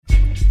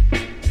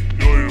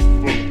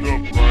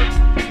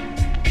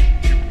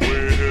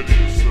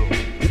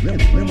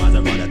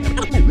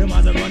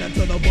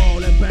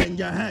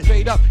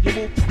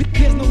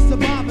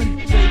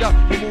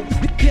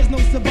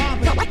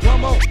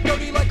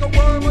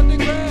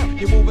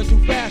You're moving too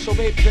fast, so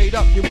baby, straight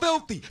up, you're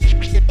filthy.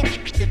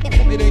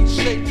 It ain't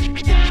safe.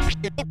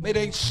 It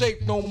ain't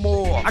safe no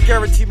more. I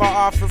guarantee my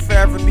offer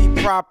forever be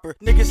proper.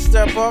 Niggas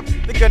step up,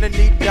 they're gonna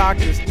need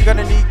doctors. We're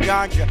gonna need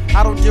ganja.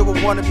 I don't deal with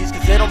wannabes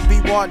cause they don't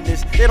be wanting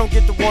this. They don't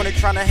get the warning,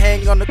 trying to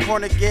hang on the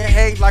corner, get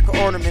hanged like an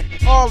ornament.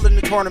 All in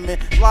the tournament,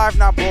 live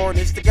not boring.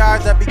 It's the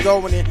guys that be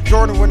going in,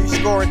 Jordan when he's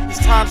scoring. It's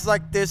times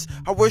like this,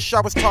 I wish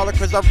I was taller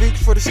cause I reach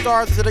for the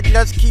stars and the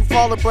nets keep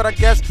falling. But I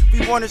guess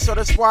we want it, so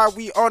that's why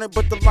we on it.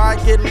 But the line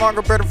getting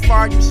longer, better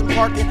find you some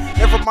parking.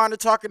 Never mind the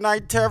talking, I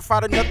ain't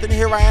terrified of nothing.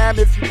 Here I am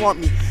if you want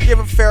me, give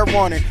a fair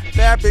warning.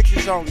 Bad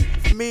bitches only,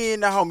 me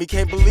and the homie,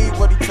 can't believe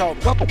what he told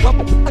me. Come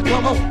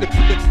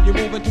on, you're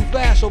moving too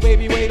fast, so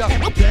baby, wait up.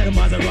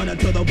 Randomizer running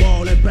to the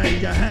wall and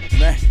bang your head.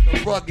 Man, The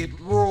rugged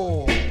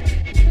raw.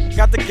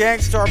 got the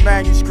gangstar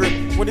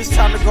manuscript. When it's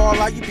time to go all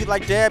out, you be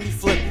like, damn, he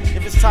flipped.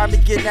 If it's time to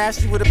get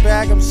nasty with a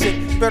bag, I'm sick.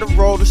 Better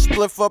roll the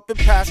spliff up and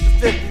pass the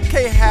fifth.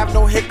 Can't have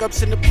no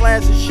hiccups in the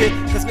plans and shit,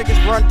 cause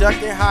niggas run, duck,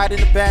 and hide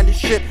and abandon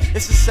shit.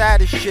 It's the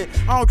saddest shit.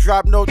 I don't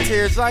drop no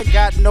tears, I ain't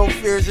got no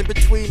fears in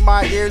between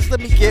my ears. Let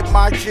me get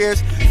my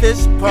cheers.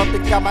 Fist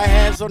pumping, got my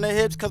hands on the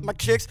hips, cause my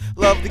chicks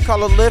love the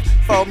color lift.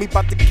 Follow me,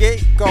 bout to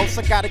get ghosts.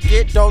 I gotta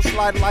get those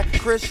sliding like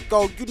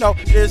Crisco. You know,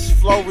 this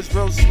flow is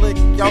real slick,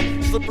 yo.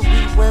 Slippery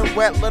when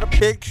wet, let a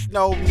bitch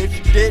know. And if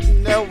you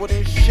didn't know what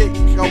this shit,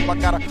 yo, I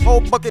got a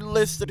whole bucket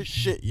list of the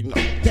shit, you know.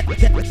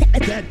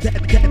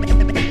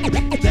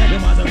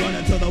 Randomizer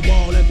running to the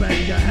wall and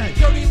bang your head.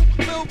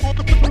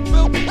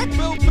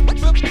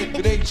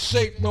 It ain't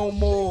safe no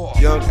more.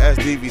 Young ass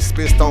Devi,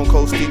 spit stone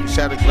cold Stevie,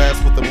 shattered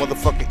glass with the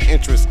motherfucking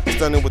interest,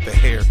 stunning with the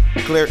hair,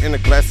 glare in the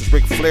glasses,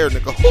 Ric Flair,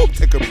 nigga, whoo,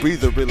 take a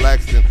breather,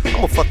 relaxing.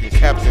 I'm a fucking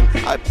captain.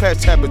 I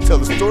patch habit, tell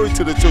the story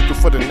to the children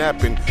for the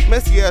napping.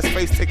 Messy ass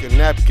face, take a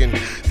napkin.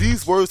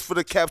 These words for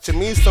the capture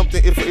mean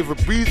something if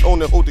it breathe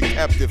on it, hold it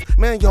captive.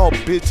 Man, y'all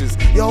bitches,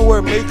 y'all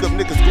wear makeup,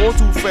 niggas going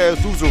too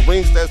fast, losing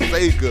rings, that's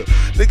Sega.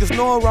 Niggas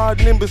know I ride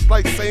Nimbus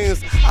like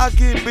sayings. I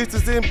get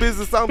bitches in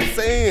business, I'm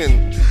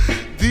saying.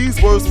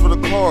 These words for the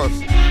cars,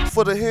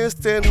 for the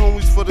handstand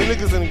homies, for the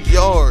niggas in the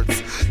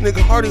yards. Nigga,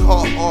 hardy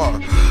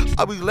hard.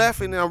 I be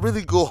laughing and I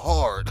really go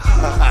hard.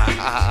 That's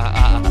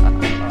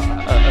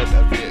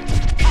it.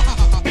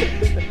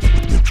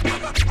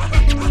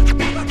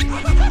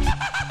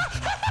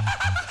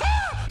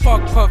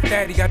 Fuck Puff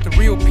Daddy, got the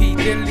real P.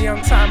 Diddley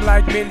on time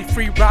like Millie.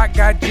 Free Rock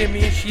got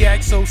Jimmy and she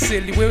acts so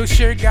silly. Will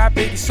Sure got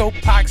Biggie, so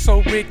Pac,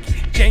 so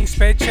Ricky. Jane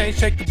sped chain,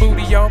 shake the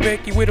booty on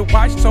Becky. With a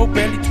watch so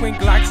belly, twin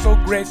Glock so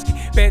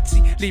Gretzky.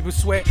 Betsy, leave her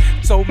sweat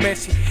so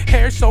messy.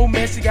 Hair so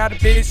messy, got a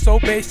bitch so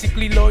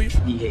basically loyal.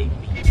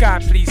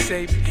 God please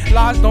save me,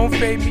 laws don't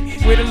fade me.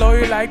 With a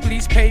lawyer like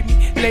please pay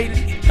me.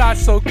 Lately,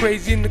 thoughts so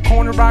crazy in the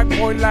corner, rock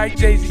boy like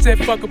Jay-Z.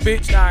 Said fuck a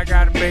bitch, now I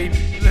got a baby.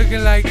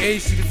 Looking like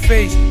Ace to the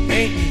face, ain't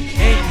me,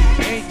 ain't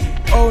me, ain't me.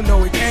 Oh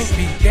no, it can't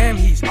be. Damn,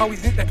 he's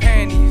always in the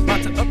panties.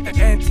 About to up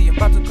the ante. I'm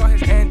about to call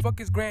his aunt, fuck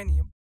his granny.